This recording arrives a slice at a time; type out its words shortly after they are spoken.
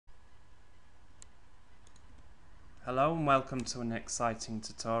Hello and welcome to an exciting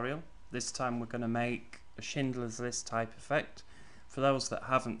tutorial. This time we're going to make a Schindler's List type effect. For those that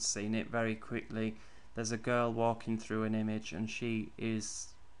haven't seen it, very quickly, there's a girl walking through an image and she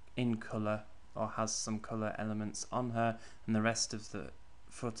is in colour or has some colour elements on her, and the rest of the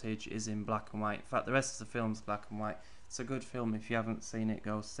footage is in black and white. In fact, the rest of the film's black and white. It's a good film. If you haven't seen it,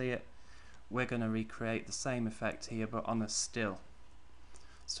 go see it. We're going to recreate the same effect here but on a still.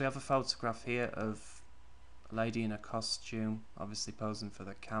 So we have a photograph here of a lady in a costume, obviously posing for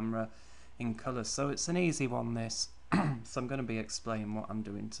the camera, in colour. So it's an easy one, this. So I'm going to be explaining what I'm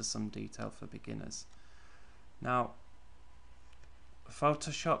doing to some detail for beginners. Now,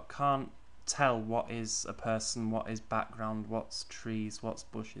 Photoshop can't tell what is a person, what is background, what's trees, what's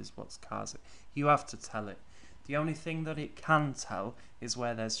bushes, what's cars. You have to tell it. The only thing that it can tell is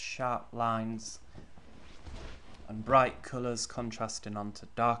where there's sharp lines and bright colours contrasting onto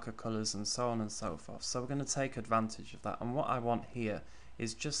darker colours and so on and so forth. So we're going to take advantage of that, and what I want here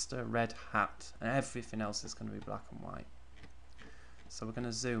is just a red hat and everything else is going to be black and white. So we're going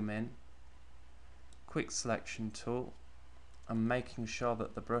to zoom in, quick selection tool, and making sure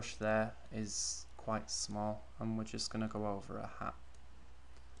that the brush there is quite small, and we're just going to go over a hat.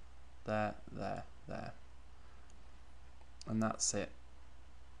 There, and that's it.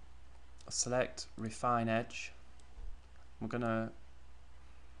 Select refine edge. We're going to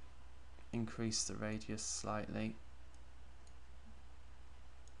increase the radius slightly.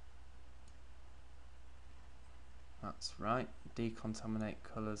 That's right. Decontaminate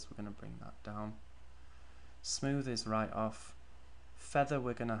colours, we're going to bring that down. Smooth is right off. Feather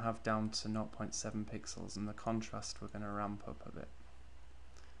we're going to have down to 0.7 pixels, and the contrast we're going to ramp up a bit.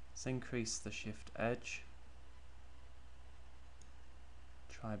 Let's increase the shift edge.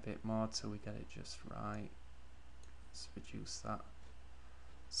 Try a bit more till we get it just right. Let's reduce that.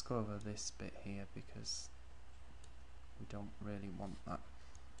 Let's go over this bit here because we don't really want that.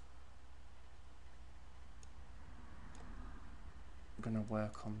 I'm going to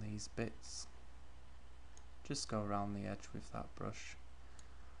work on these bits. Just go around the edge with that brush.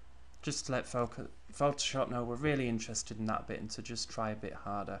 Just to let Photoshop know we're really interested in that bit and to just try a bit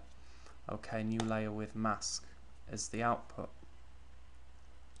harder. Okay, new layer with mask as the output.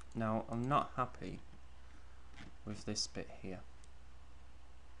 Now I'm not happy with this bit here,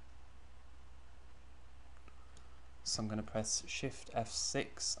 so I'm going to press Shift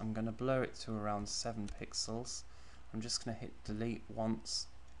F6. I'm going to blur it to around 7 pixels. I'm just going to hit delete once,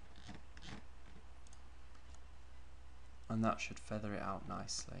 and that should feather it out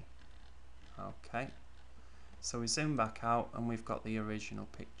nicely. Okay, so we zoom back out and we've got the original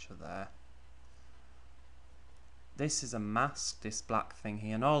picture there. This is a mask, this black thing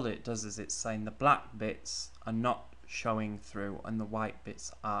here, and all it does is it's saying the black bits are not showing through and the white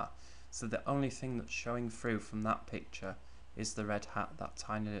bits are. So the only thing that's showing through from that picture is the red hat, that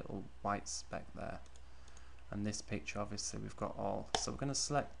tiny little white speck there. And this picture, obviously, we've got all. So we're going to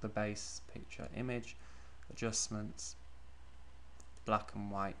select the base picture, image, adjustments, black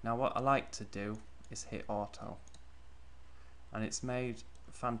and white. Now what I like to do is hit auto, and it's made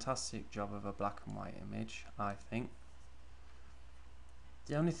a fantastic job of a black and white image, I think.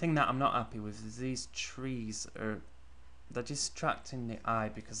 The only thing that I'm not happy with is these trees they're distracting the eye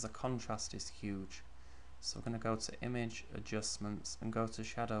because the contrast is huge. So we're going to go to image, adjustments, and go to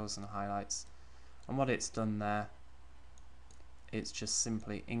shadows and highlights, and what it's done there, it's just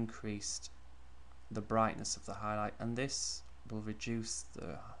simply increased the brightness of the highlight, and this will reduce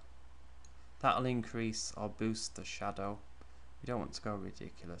that'll increase or boost the shadow. You don't want to go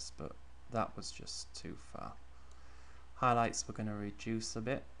ridiculous, but that was just too far. Highlights we're going to reduce a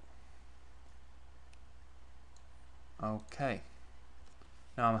bit. Okay,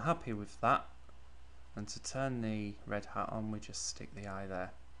 now I'm happy with that, and to turn the red hat on we just stick the eye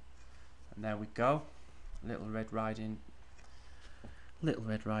there, and there we go. Little Red Riding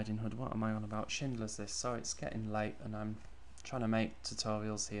Hood, what am I on about? Schindler's List. So it's getting late and I'm trying to make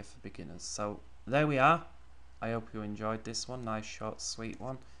tutorials here for beginners. So there we are. I hope you enjoyed this one. Nice, short, sweet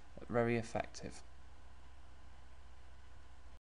one. Very effective.